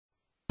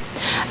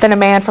Then a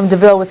man from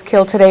Deville was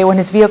killed today when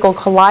his vehicle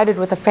collided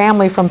with a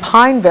family from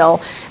Pineville.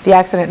 The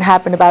accident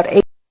happened about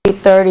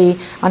 8:30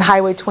 on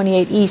Highway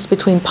 28 East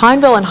between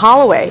Pineville and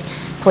Holloway.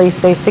 Police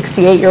say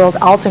 68-year-old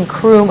Alton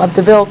Croom of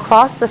Deville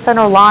crossed the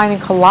center line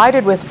and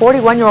collided with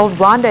 41-year-old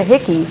Rhonda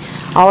Hickey.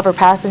 All of her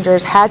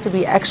passengers had to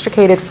be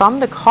extricated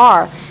from the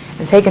car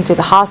and taken to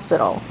the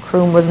hospital.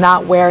 Croom was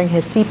not wearing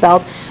his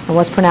seatbelt and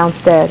was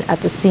pronounced dead at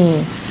the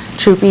scene.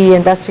 Troop E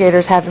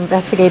investigators have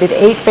investigated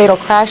 8 fatal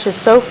crashes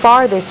so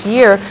far this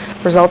year,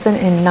 resulting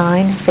in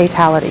 9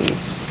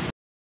 fatalities.